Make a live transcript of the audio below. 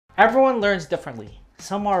Everyone learns differently.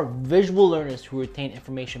 Some are visual learners who retain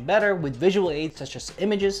information better with visual aids such as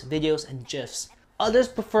images, videos, and GIFs. Others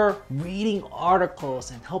prefer reading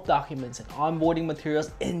articles and help documents and onboarding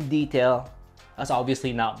materials in detail. That's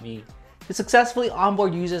obviously not me. To successfully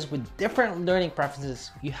onboard users with different learning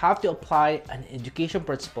preferences, you have to apply an education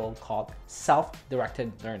principle called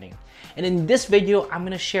self-directed learning. And in this video, I'm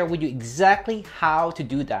going to share with you exactly how to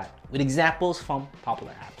do that with examples from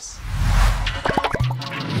popular apps.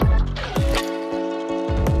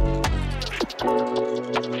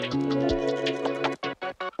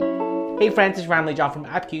 Hey friends, it's Ramli John from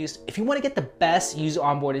Appcues. If you want to get the best user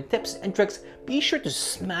onboarding tips and tricks, be sure to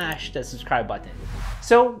smash the subscribe button.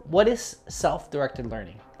 So what is self-directed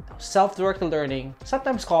learning? Self-directed learning,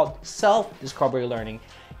 sometimes called self-discovery learning,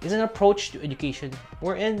 is an approach to education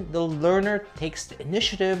wherein the learner takes the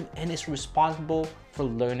initiative and is responsible for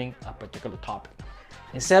learning a particular topic.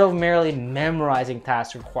 Instead of merely memorizing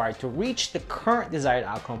tasks required to reach the current desired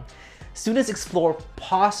outcome, students explore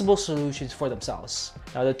possible solutions for themselves.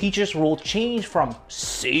 Now, the teacher's role changed from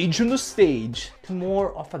sage on the stage to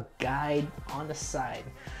more of a guide on the side,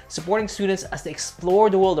 supporting students as they explore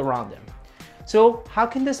the world around them. So, how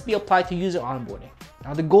can this be applied to user onboarding?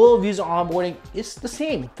 Now, the goal of user onboarding is the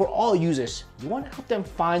same for all users. You want to help them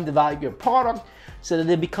find the value of your product so that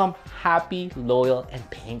they become happy, loyal, and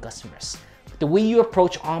paying customers. The way you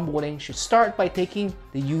approach onboarding should start by taking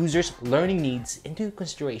the user's learning needs into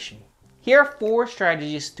consideration. Here are 4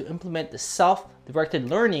 strategies to implement the self-directed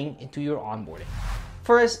learning into your onboarding.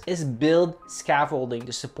 First is build scaffolding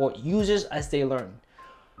to support users as they learn.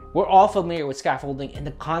 We're all familiar with scaffolding in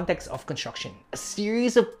the context of construction, a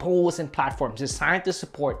series of poles and platforms designed to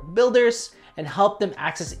support builders and help them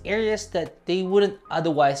access areas that they wouldn't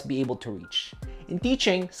otherwise be able to reach. In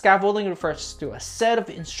teaching, scaffolding refers to a set of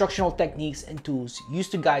instructional techniques and tools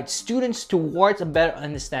used to guide students towards a better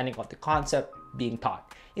understanding of the concept being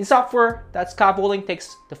taught. In software, that scaffolding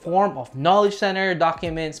takes the form of knowledge center,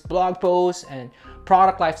 documents, blog posts, and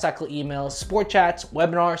product lifecycle emails, support chats,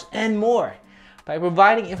 webinars, and more. By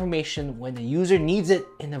providing information when the user needs it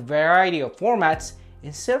in a variety of formats,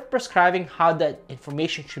 instead of prescribing how that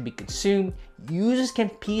information should be consumed, users can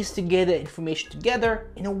piece together information together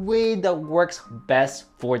in a way that works best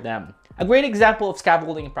for them. A great example of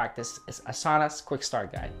scaffolding in practice is Asana's Quick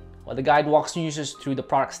Start Guide. While the guide walks users through the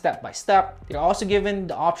product step by step, they're also given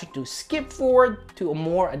the option to skip forward to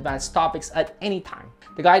more advanced topics at any time.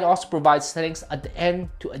 The guide also provides settings at the end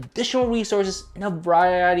to additional resources in a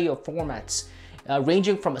variety of formats,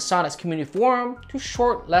 ranging from Asana's community forum to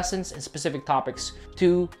short lessons in specific topics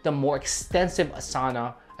to the more extensive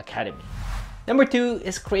Asana Academy. Number 2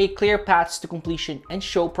 is create clear paths to completion and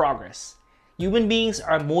show progress. Human beings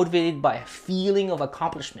are motivated by a feeling of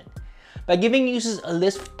accomplishment. By giving users a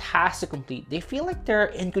list of tasks to complete, they feel like they're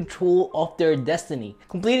in control of their destiny.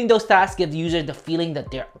 Completing those tasks gives users the feeling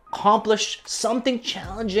that they're accomplished something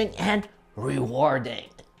challenging and rewarding.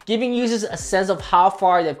 Giving users a sense of how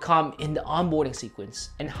far they've come in the onboarding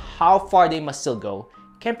sequence and how far they must still go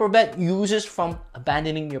can prevent users from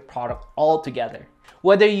abandoning your product altogether.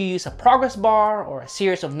 Whether you use a progress bar or a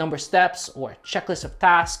series of numbered steps or a checklist of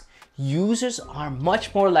tasks, users are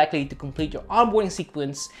much more likely to complete your onboarding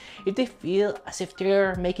sequence if they feel as if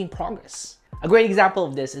they're making progress. A great example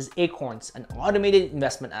of this is Acorns, an automated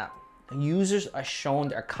investment app. Users are shown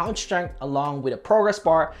their account strength along with a progress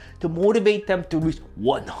bar to motivate them to reach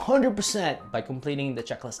 100% by completing the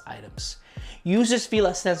checklist items. Users feel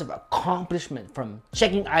a sense of accomplishment from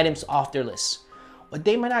checking items off their list. What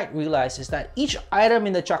they might not realize is that each item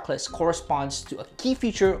in the checklist corresponds to a key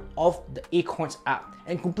feature of the Acorns app,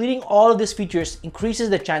 and completing all of these features increases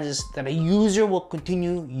the chances that a user will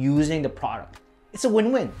continue using the product. It's a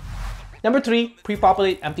win-win. Number 3,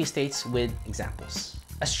 pre-populate empty states with examples.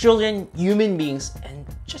 As children, human beings, and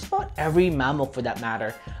just about every mammal for that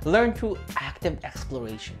matter, learn through active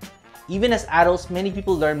exploration. Even as adults, many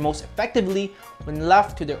people learn most effectively when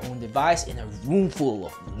left to their own device in a room full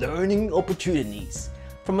of learning opportunities.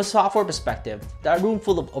 From a software perspective, that room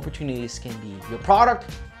full of opportunities can be your product,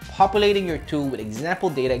 populating your tool with example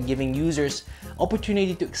data, giving users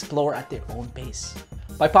opportunity to explore at their own pace.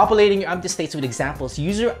 By populating your empty states with examples,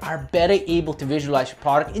 users are better able to visualize your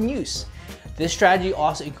product in use. This strategy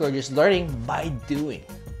also encourages learning by doing,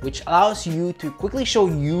 which allows you to quickly show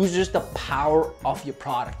users the power of your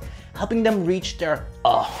product, helping them reach their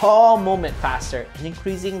aha moment faster and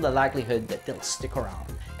increasing the likelihood that they'll stick around.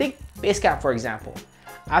 Take Basecamp for example.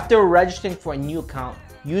 After registering for a new account,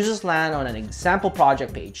 users land on an example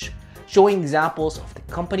project page, showing examples of the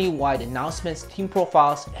company-wide announcements, team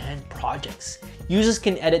profiles, and projects. Users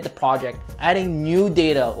can edit the project, adding new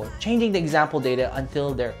data or changing the example data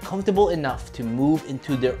until they're comfortable enough to move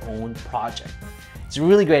into their own project. It's a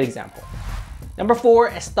really great example. Number 4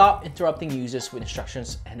 is stop interrupting users with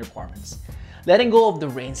instructions and requirements. Letting go of the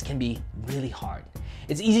reins can be really hard.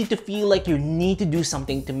 It's easy to feel like you need to do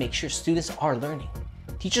something to make sure students are learning.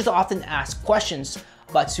 Teachers often ask questions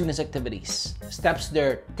about students' activities, steps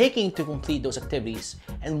they're taking to complete those activities,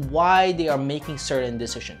 and why they are making certain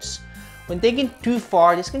decisions. When taken too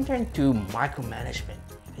far, this can turn to micromanagement,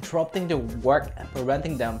 interrupting their work and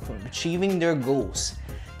preventing them from achieving their goals.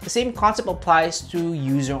 The same concept applies to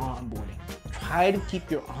user onboarding. Try to keep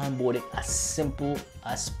your onboarding as simple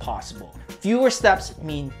as possible. Fewer steps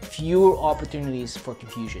mean fewer opportunities for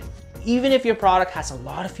confusion. Even if your product has a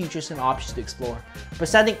lot of features and options to explore,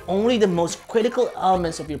 presenting only the most critical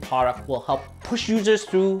elements of your product will help push users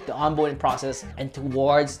through the onboarding process and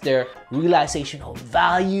towards their realization of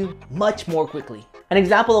value much more quickly. An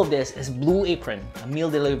example of this is Blue Apron, a meal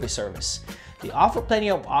delivery service. They offer plenty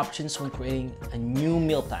of options when creating a new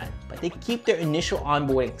meal plan, but they keep their initial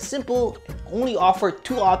onboarding simple and only offer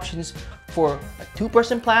 2 options for a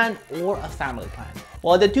 2-person plan or a family plan.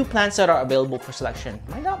 While the 2 plans that are available for selection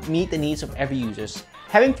might not meet the needs of every user,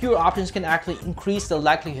 having fewer options can actually increase the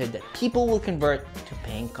likelihood that people will convert to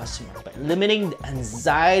paying customers by limiting the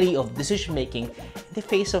anxiety of decision making in the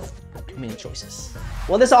face of too many choices.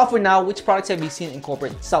 Well, that's all for now. Which products have you seen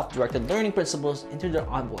incorporate self-directed learning principles into their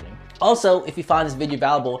onboarding? Also, if you found this video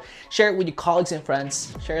valuable, share it with your colleagues and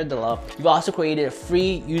friends, share the love. We've also created a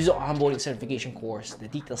free user onboarding certification course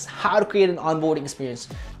that details how to create an onboarding experience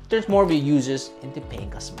that turns more of your users into paying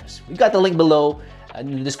customers. We've got the link below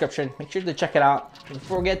in the description. Make sure to check it out. Don't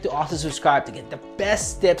forget to also subscribe to get the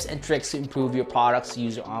best tips and tricks to improve your product's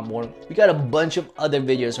user onboarding. We got a bunch of other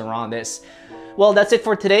videos around this. Well, that's it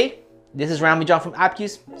for today. This is Ramli John from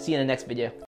Appcues. See you in the next video.